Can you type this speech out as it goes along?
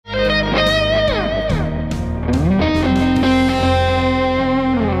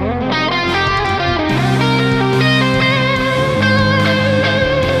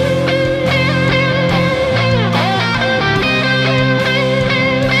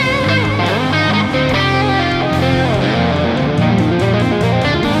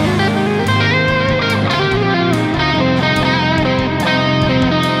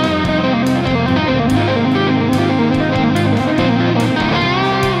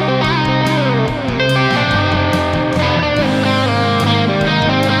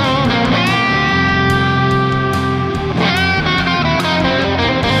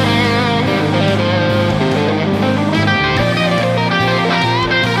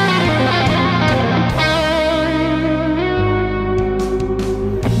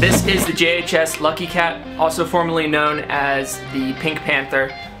is the JHS Lucky Cat, also formerly known as the Pink Panther.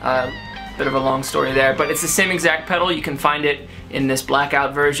 Bit of a long story there, but it's the same exact pedal. You can find it in this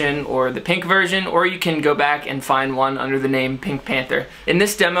blackout version or the pink version, or you can go back and find one under the name Pink Panther. In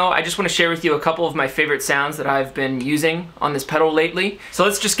this demo, I just want to share with you a couple of my favorite sounds that I've been using on this pedal lately. So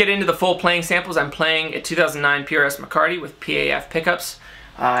let's just get into the full playing samples. I'm playing a 2009 PRS McCarty with PAF pickups,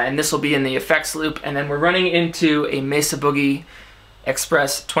 and this will be in the effects loop, and then we're running into a Mesa Boogie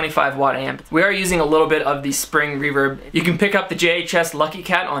Express 25 watt amp. We are using a little bit of the spring reverb. You can pick up the JHS Lucky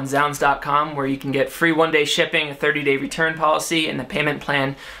Cat on Zounds.com, where you can get free 1-day shipping, a 30-day return policy, and the payment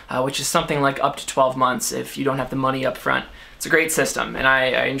plan, which is something like up to 12 months if you don't have the money up front. It's a great system, and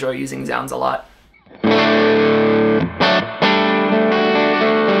I enjoy using Zounds a lot.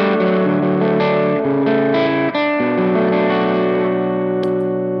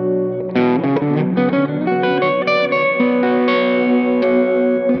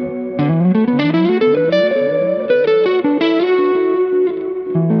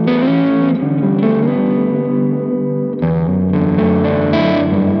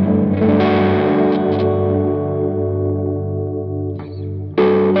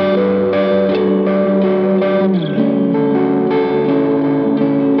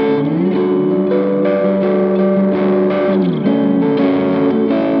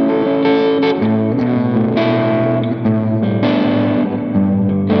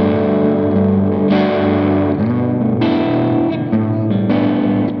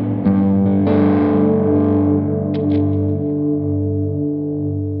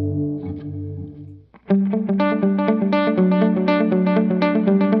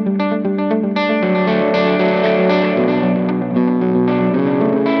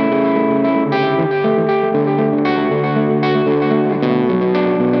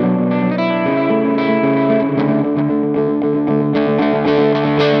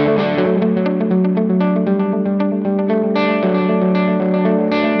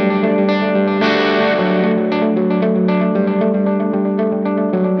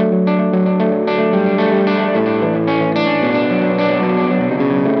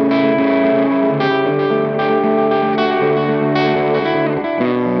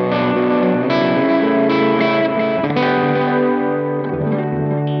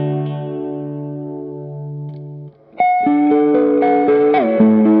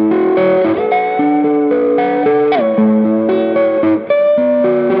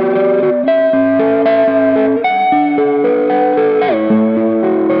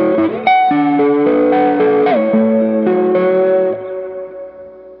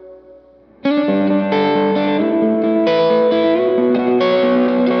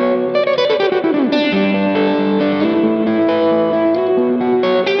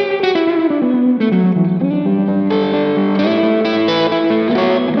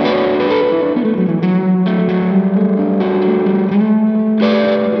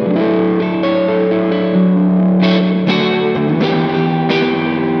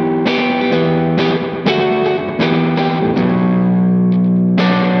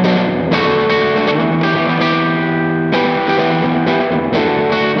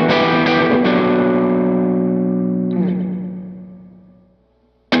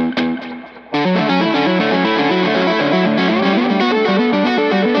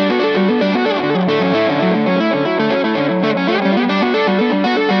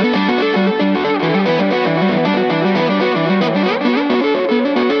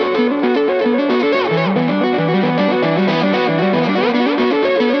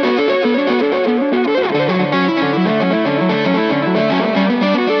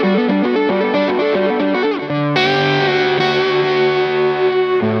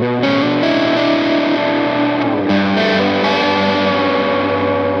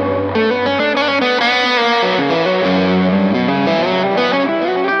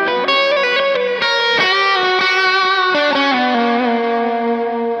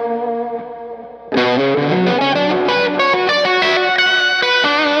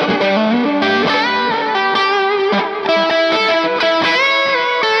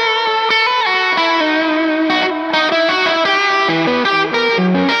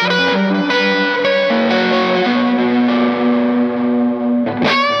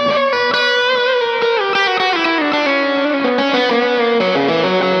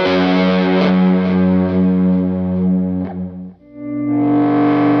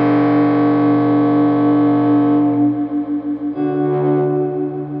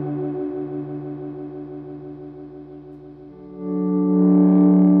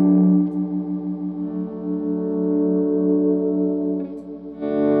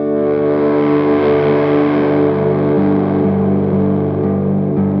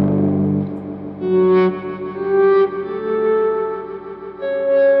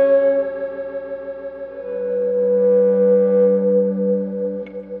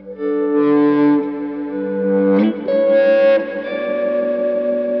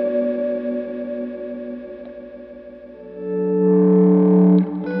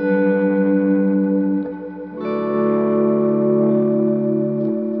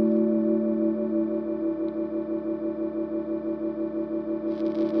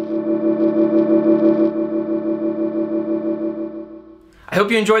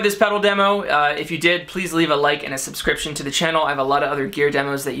 hope you enjoyed this pedal demo. If you did, please leave a like and a subscription to the channel. I have a lot of other gear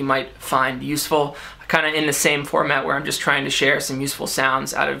demos that you might find useful, kind of in the same format where I'm just trying to share some useful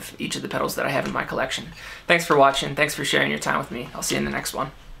sounds out of each of the pedals that I have in my collection. Thanks for watching. Thanks for sharing your time with me. I'll see you in the next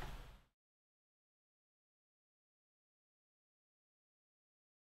one.